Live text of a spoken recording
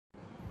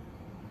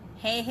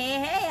Hey, hey,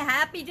 hey,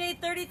 happy day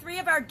 33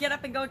 of our Get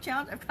Up and Go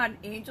Challenge. I've got an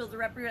angel to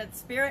represent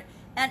spirit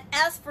and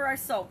S for our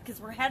soap because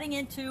we're heading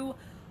into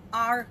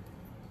our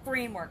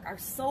framework, our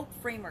soap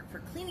framework for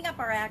cleaning up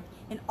our act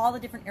in all the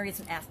different areas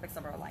and aspects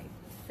of our life.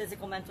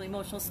 Physical, mental,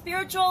 emotional,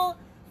 spiritual,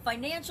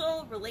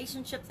 financial,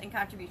 relationships, and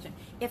contribution.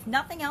 If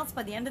nothing else,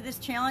 by the end of this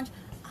challenge,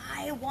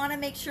 I want to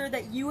make sure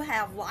that you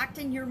have locked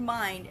in your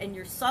mind and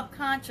your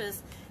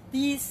subconscious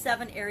these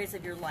 7 areas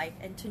of your life,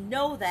 and to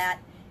know that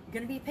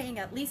you're going to be paying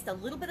at least a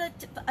little bit of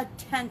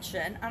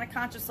attention on a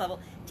conscious level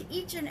to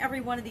each and every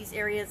one of these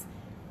areas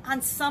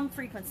on some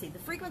frequency, the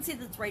frequency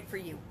that's right for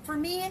you. For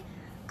me,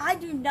 I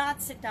do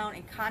not sit down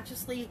and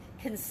consciously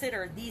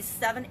consider these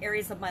 7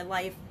 areas of my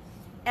life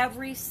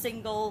every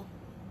single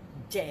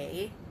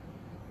day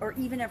or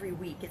even every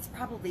week. It's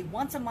probably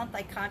once a month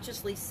I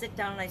consciously sit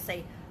down and I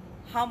say,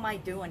 how am I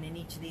doing in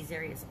each of these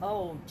areas?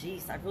 Oh,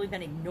 geez, I've really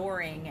been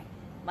ignoring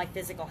my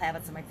physical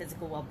habits and my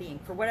physical well-being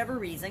for whatever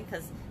reason,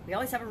 because we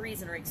always have a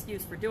reason or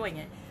excuse for doing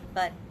it.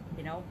 But,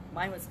 you know,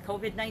 mine was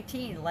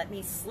COVID-19 let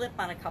me slip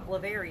on a couple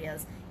of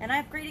areas. And I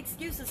have great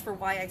excuses for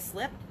why I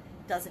slipped.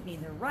 Doesn't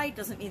mean they're right,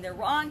 doesn't mean they're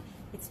wrong.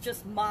 It's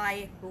just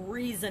my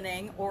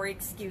reasoning or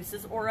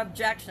excuses or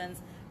objections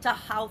to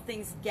how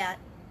things get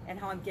and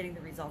how I'm getting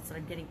the results that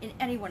I'm getting in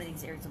any one of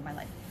these areas of my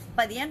life.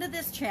 By the end of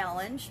this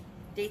challenge,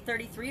 day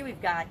 33,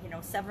 we've got,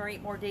 7 or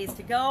 8 more days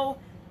to go.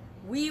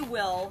 We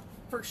will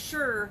for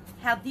sure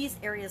have these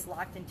areas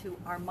locked into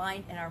our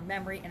mind and our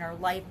memory and our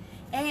life,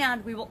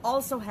 and we will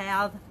also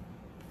have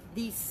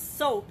the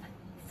soap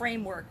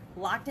framework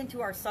locked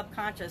into our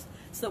subconscious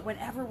so that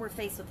whenever we're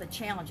faced with a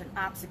challenge, an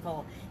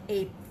obstacle,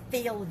 a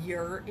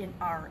failure in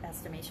our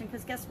estimation,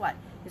 because guess what?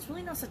 There's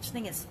really no such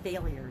thing as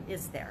failure,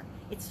 is there?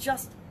 It's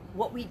just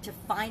what we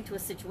define to a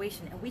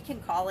situation, and we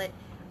can call it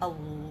a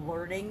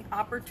learning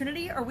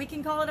opportunity or we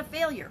can call it a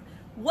failure.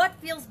 What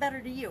feels better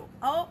to you?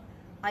 Oh,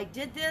 I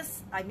did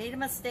this, I made a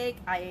mistake,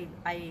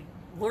 I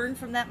learned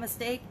from that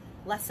mistake,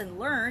 lesson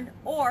learned,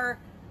 or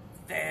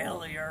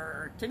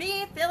failure. To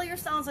me, failure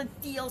sounds and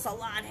feels a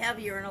lot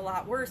heavier and a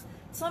lot worse,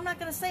 so I'm not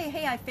going to say,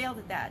 hey, I failed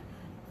at that.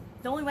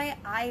 The only way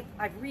I've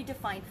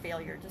redefined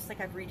failure, just like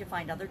I've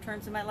redefined other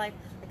terms in my life.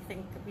 I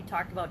think we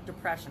talked about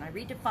depression. I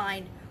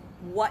redefined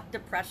what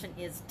depression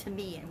is to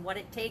me and what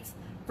it takes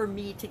for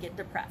me to get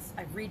depressed.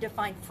 I've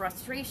redefined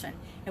frustration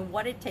and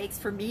what it takes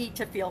for me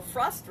to feel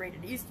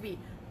frustrated. It used to be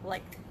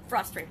like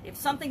frustrated. If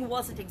something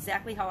wasn't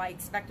exactly how I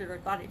expected or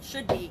thought it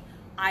should be,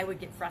 I would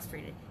get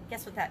frustrated.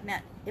 Guess what that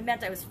meant? It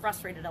meant I was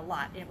frustrated a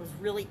lot, and it was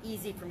really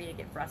easy for me to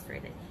get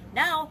frustrated.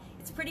 Now,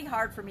 it's pretty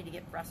hard for me to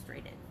get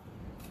frustrated.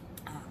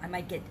 I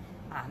might get,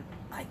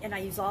 and I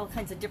use all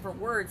kinds of different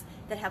words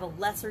that have a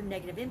lesser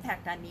negative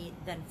impact on me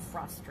than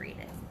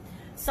frustrated.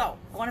 So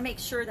I want to make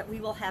sure that we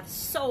will have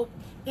soap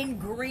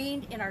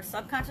ingrained in our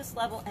subconscious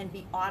level and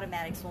be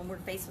automatic. So when we're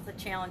faced with a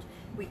challenge,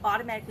 we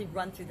automatically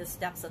run through the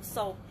steps of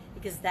soap,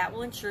 because that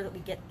will ensure that we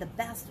get the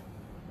best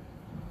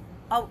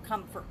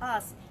outcome for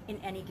us in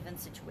any given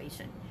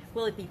situation.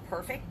 Will it be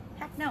perfect?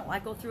 Heck no. I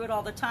go through it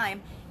all the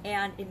time,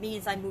 and it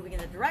means I'm moving in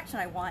the direction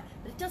I want,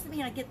 but it doesn't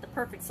mean I get the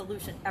perfect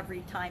solution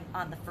every time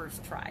on the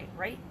first try,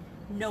 right?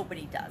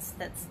 Nobody does.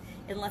 That's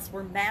unless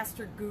we're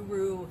master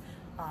guru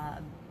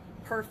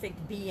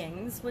perfect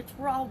beings, which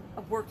we're all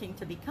working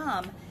to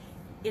become.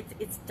 It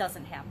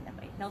doesn't happen that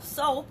way. Now,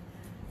 soap,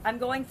 I'm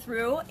going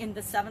through in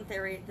the 7th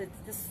area,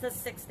 this is the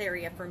 6th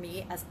area for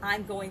me, as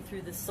I'm going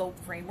through the soap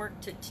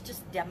framework to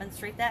just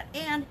demonstrate that,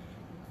 and,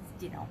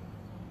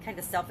 kind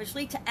of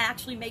selfishly, to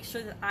actually make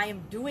sure that I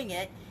am doing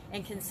it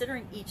and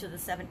considering each of the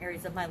 7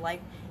 areas of my life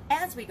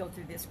as we go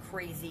through this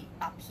crazy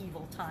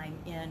upheaval time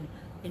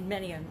in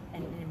many and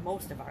in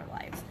most of our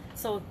lives.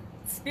 So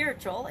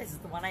spiritual is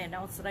the one I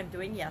announced that I'm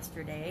doing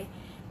yesterday,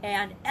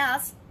 and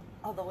S,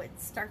 although it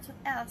starts with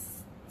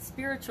S,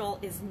 spiritual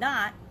is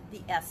not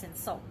the S in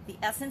soap. The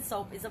S in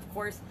soap is, of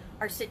course,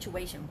 our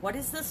situation. What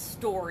is the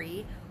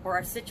story or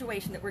our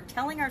situation that we're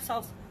telling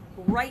ourselves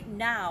right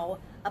now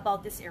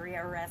about this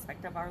area or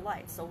aspect of our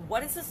life? So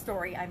what is the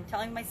story I'm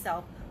telling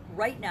myself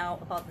right now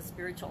about the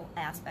spiritual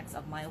aspects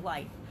of my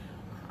life?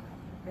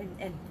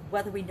 And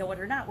whether we know it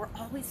or not, we're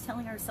always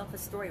telling ourselves a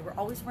story. We're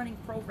always running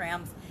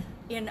programs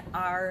in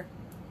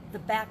the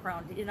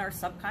background, in our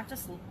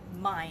subconscious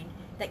mind,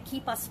 that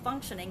keep us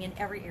functioning in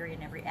every area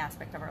and every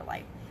aspect of our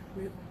life.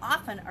 We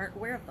often aren't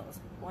aware of those.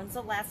 When's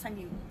the last time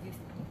you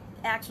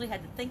actually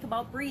had to think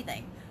about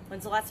breathing?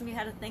 When's the last time you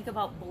had to think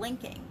about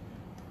blinking?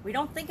 We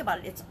don't think about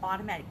it. It's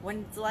automatic.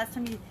 When's the last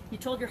time you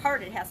told your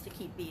heart it has to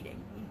keep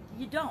beating?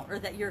 You don't. Or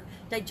that your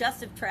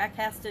digestive tract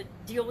has to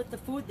deal with the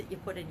food that you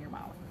put in your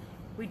mouth.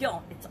 We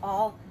don't. It's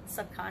all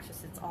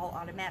subconscious. It's all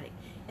automatic.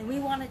 And we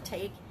want to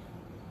take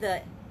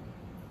the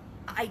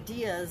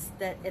ideas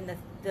that and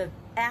the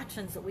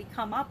actions that we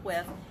come up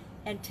with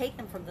and take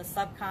them from the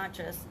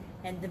subconscious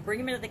and then bring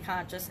them into the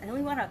conscious, and then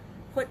we want to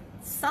put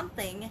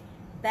something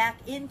back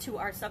into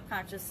our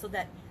subconscious so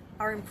that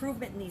our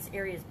improvement in these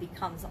areas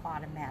becomes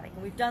automatic.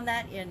 And we've done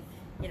that in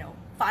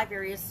 5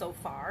 areas so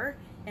far,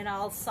 and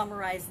I'll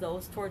summarize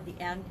those toward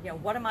the end. You know,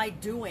 what am I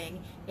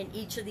doing in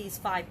each of these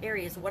 5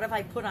 areas? What have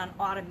I put on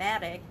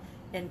automatic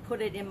and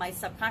put it in my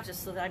subconscious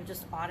so that I'm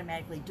just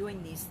automatically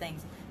doing these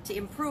things to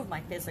improve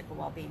my physical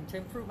well-being, to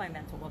improve my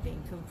mental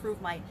well-being, to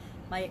improve my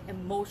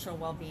emotional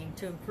well-being,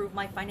 to improve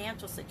my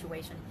financial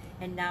situation.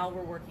 And now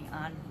we're working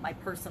on my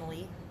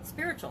personally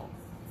spiritual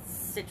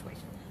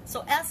situation.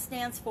 So S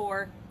stands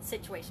for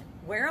situation.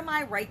 Where am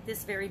I right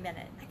this very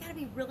minute? I got to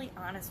be really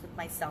honest with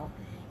myself.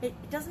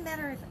 It doesn't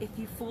matter if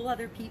you fool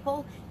other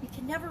people. You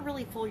can never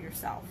really fool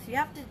yourself. You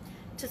have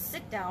to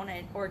sit down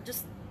or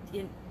just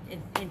in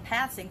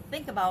passing,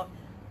 think about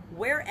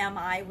where am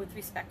I with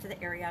respect to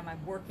the area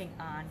I'm working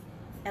on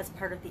as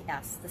part of the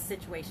S, the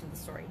situation, the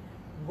story.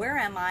 Where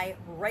am I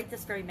right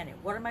this very minute?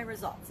 What are my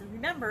results? And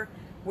remember,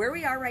 where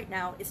we are right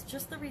now is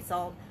just the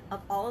result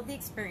of all of the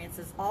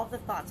experiences, all of the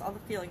thoughts, all the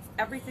feelings,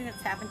 everything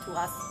that's happened to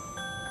us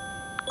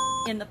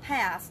in the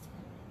past,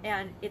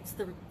 and it's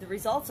the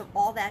results of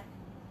all that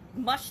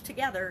mushed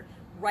together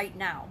right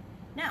now.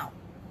 Now,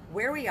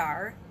 where we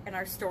are in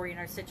our story and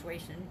our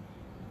situation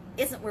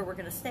isn't where we're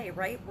going to stay,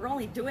 right? We're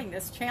only doing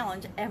this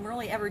challenge, and we're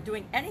only ever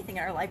doing anything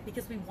in our life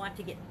because we want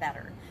to get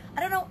better. I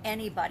don't know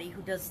anybody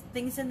who does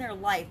things in their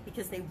life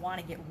because they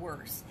want to get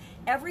worse.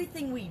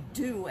 Everything we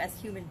do as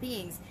human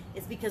beings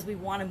is because we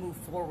want to move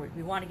forward.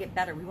 We want to get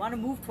better. We want to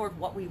move toward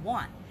what we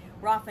want.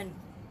 We're often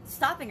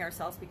stopping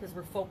ourselves because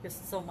we're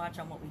focused so much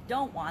on what we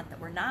don't want that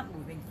we're not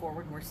moving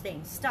forward and we're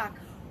staying stuck,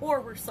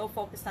 or we're so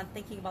focused on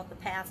thinking about the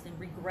past and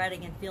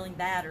regretting and feeling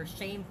bad or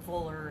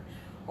shameful or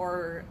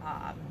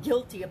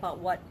guilty about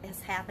what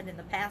has happened in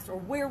the past or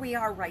where we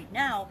are right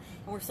now,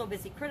 and we're so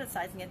busy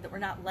criticizing it that we're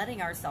not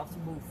letting ourselves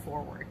move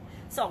forward.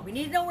 So we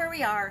need to know where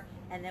we are,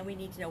 and then we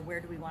need to know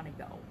where do we want to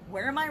go.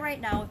 Where am I right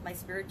now with my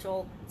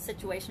spiritual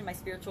situation, my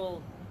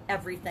spiritual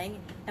everything,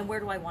 and where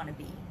do I want to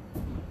be?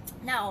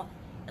 Now,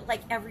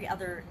 like every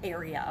other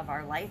area of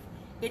our life,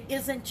 it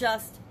isn't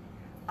just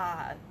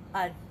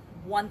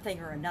one thing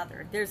or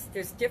another. There's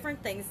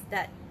different things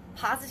that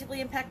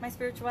positively impact my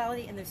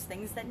spirituality, and there's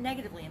things that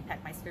negatively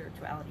impact my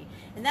spirituality.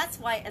 And that's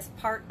why, as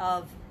part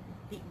of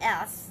the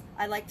S,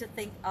 I like to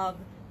think of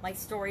my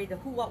story, the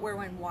who, what, where,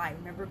 when, why.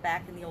 Remember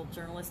back in the old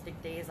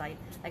journalistic days, I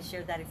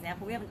shared that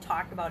example. We haven't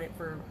talked about it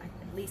for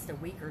at least a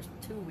week or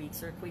 2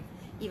 weeks, or if we've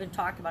even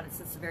talked about it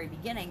since the very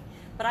beginning.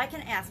 But I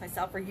can ask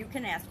myself, or you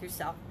can ask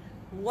yourself,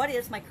 what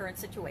is my current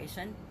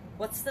situation?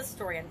 What's the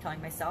story I'm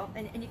telling myself?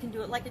 And you can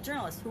do it like a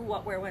journalist. Who,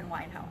 what, where, when,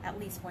 why, and how. At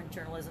least when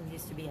journalism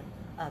used to be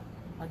a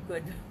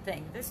good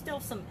thing. There's still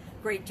some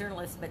great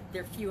journalists, but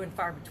they're few and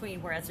far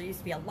between, whereas there used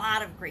to be a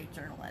lot of great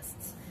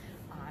journalists.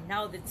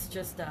 Now it's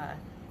just a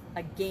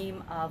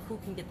game of who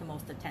can get the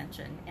most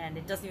attention, and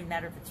it doesn't even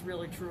matter if it's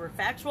really true or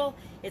factual.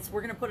 It's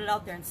we're going to put it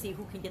out there and see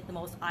who can get the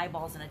most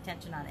eyeballs and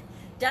attention on it.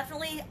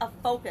 Definitely a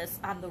focus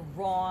on the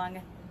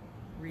wrong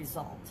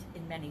result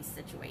in many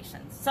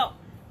situations. So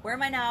where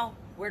am I now?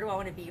 Where do I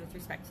want to be with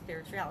respect to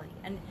spirituality?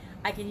 And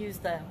I can use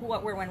the who,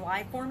 what, where, when,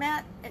 why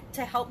format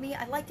to help me.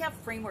 I like to have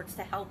frameworks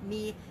to help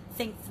me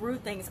think through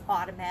things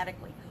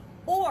automatically.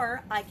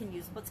 Or I can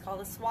use what's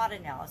called a SWOT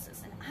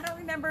analysis. And I don't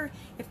remember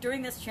if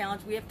during this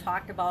challenge we have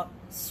talked about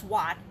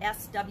SWOT,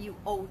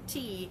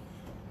 S-W-O-T,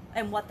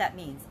 and what that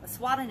means. A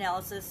SWOT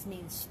analysis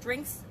means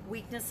strengths,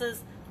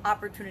 weaknesses,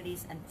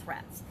 opportunities, and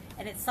threats.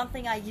 And it's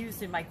something I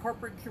used in my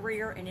corporate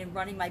career and in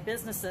running my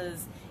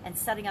businesses and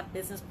setting up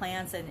business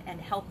plans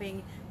and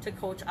helping to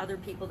coach other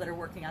people that are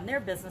working on their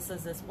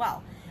businesses as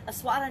well. A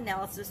SWOT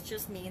analysis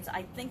just means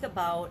I think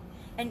about,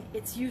 and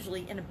it's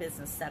usually in a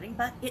business setting,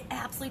 but it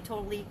absolutely,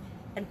 totally,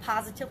 and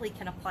positively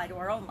can apply to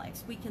our own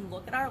lives. We can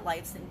look at our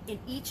lives in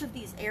each of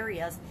these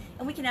areas,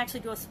 and we can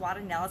actually do a SWOT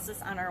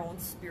analysis on our own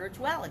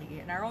spirituality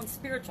and our own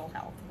spiritual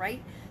health,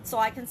 right? So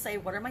I can say,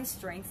 what are my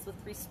strengths with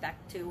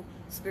respect to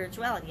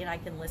spirituality? And I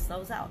can list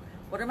those out.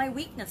 What are my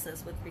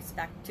weaknesses with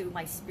respect to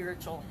my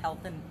spiritual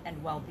health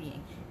and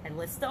well-being? And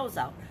list those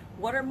out.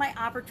 What are my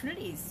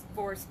opportunities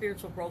for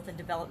spiritual growth and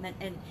development,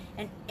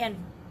 and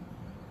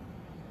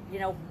you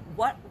know,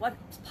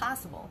 what's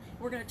possible?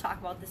 We're going to talk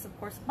about this, of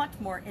course, much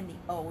more in the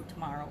O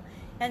tomorrow.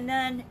 And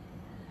then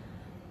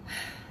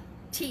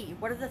T,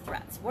 what are the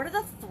threats? What are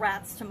the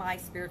threats to my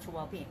spiritual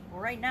well-being?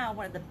 Well, right now,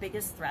 one of the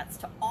biggest threats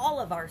to all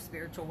of our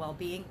spiritual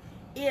well-being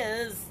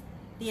is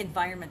the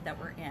environment that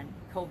we're in.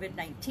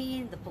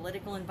 COVID-19, the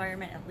political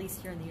environment, at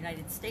least here in the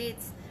United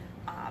States,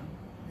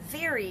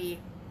 very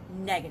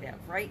negative,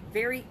 right?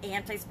 Very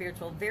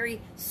anti-spiritual,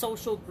 very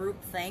social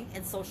group think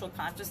and social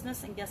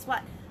consciousness. And guess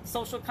what?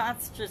 Social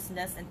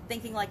consciousness and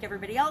thinking like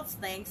everybody else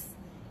thinks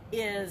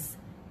is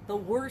the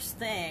worst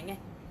thing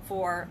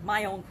for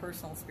my own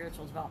personal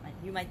spiritual development.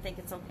 You might think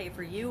it's okay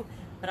for you,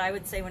 but I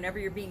would say whenever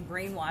you're being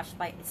brainwashed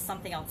by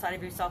something outside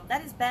of yourself,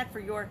 that is bad for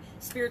your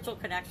spiritual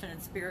connection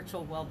and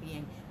spiritual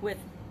well-being with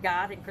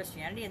God and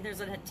Christianity. And there's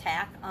an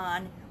attack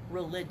on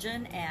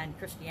religion and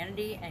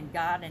Christianity and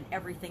God and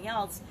everything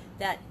else,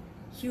 that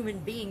human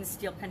beings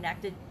feel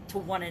connected to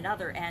one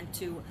another and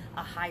to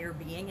a higher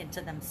being and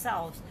to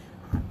themselves.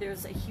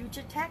 There's a huge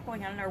attack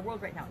going on in our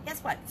world right now.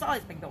 Guess what? It's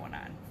always been going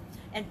on.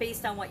 And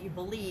based on what you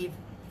believe,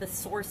 the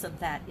source of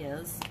that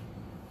is,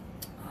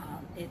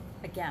 it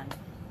again,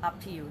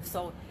 up to you.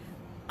 So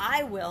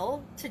I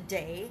will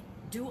today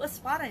do a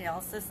SWOT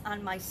analysis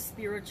on my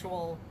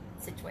spiritual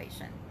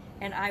situation,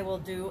 and I will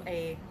do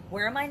a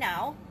where am I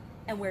now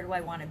and where do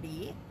I want to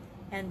be,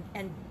 and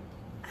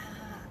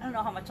I don't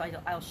know how much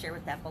I'll share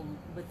with that, but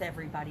with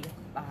everybody.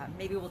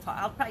 Maybe we'll talk.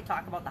 I'll probably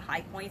talk about the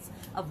high points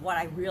of what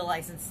I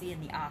realize and see in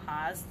the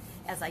ahas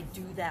as I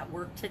do that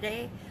work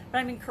today. But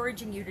I'm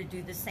encouraging you to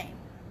do the same.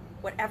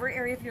 Whatever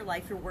area of your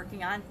life you're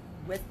working on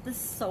with the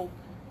soap,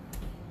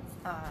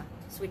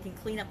 so we can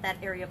clean up that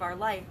area of our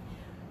life.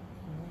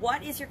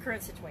 What is your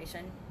current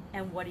situation,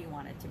 and what do you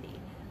want it to be?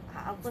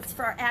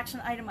 For our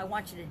action item, I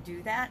want you to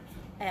do that.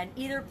 And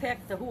either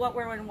pick the who, what,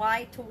 where, when,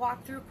 why to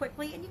walk through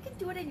quickly, and you can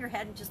do it in your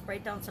head and just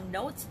write down some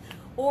notes,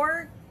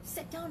 or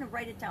sit down and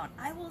write it down.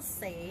 I will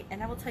say,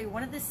 and I will tell you,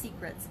 one of the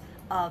secrets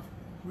of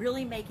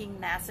really making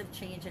massive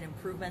change and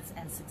improvements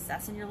and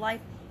success in your life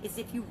is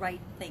if you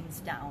write things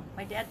down.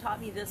 My dad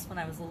taught me this when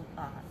I was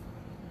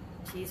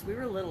we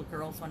were little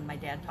girls when my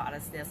dad taught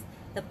us this,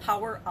 the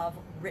power of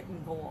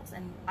written goals.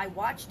 And I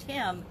watched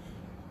him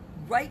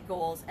write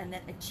goals and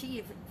then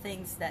achieve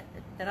things that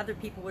other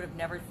people would have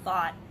never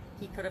thought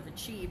he could have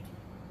achieved,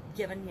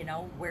 given, you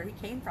know, where he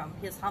came from,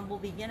 his humble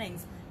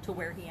beginnings, to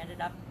where he ended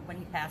up when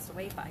he passed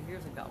away 5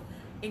 years ago.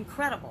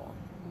 Incredible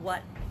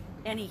what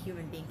any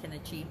human being can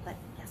achieve, but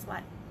guess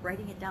what?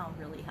 Writing it down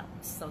really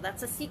helps. So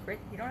that's a secret.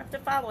 You don't have to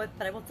follow it,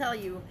 but I will tell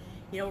you,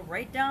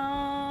 write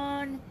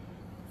down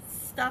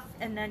stuff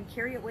and then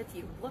carry it with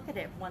you. Look at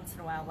it once in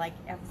a while, like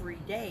every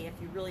day,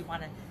 if you really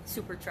want to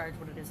supercharge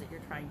what it is that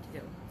you're trying to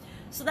do.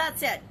 So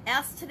that's it.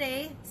 S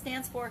today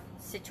stands for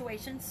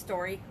situation,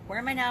 story. Where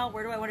am I now?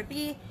 Where do I want to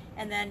be?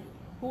 And then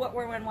who, what,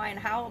 where, when, why, and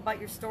how about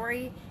your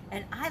story.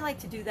 And I like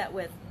to do that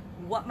with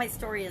what my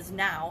story is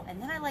now, and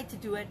then I like to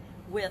do it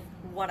with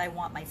what I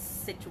want my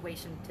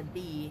situation to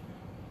be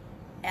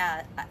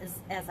as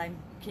I'm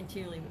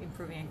continually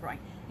improving and growing.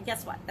 And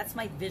guess what? That's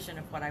my vision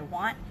of what I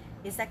want.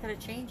 Is that going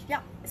to change?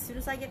 Yeah. As soon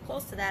as I get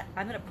close to that,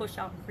 I'm going to push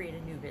out and create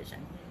a new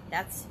vision.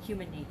 That's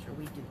human nature.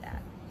 We do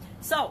that.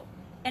 So,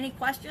 any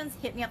questions?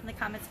 Hit me up in the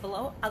comments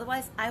below.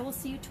 Otherwise, I will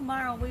see you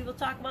tomorrow, and we will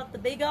talk about the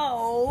big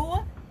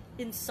O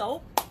in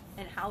soap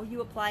and how you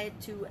apply it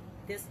to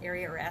this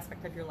area or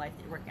aspect of your life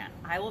that you're working on.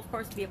 I will, of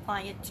course, be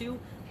applying it to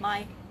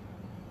my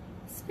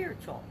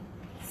spiritual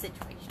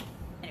situation.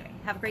 Anyway,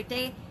 have a great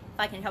day. If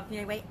I can help you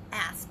in any way,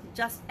 ask.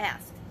 Just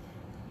ask.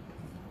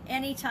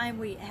 Anytime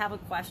we have a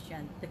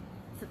question, the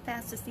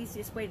fastest,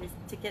 easiest way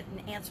to get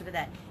an answer to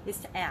that is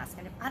to ask.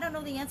 And if I don't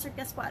know the answer,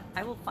 guess what?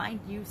 I will find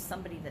you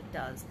somebody that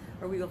does,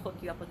 or we will hook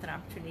you up with an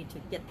opportunity to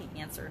get the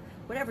answer,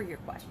 whatever your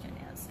question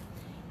is.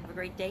 Have a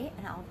great day,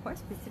 and I'll, of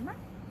course, be tomorrow.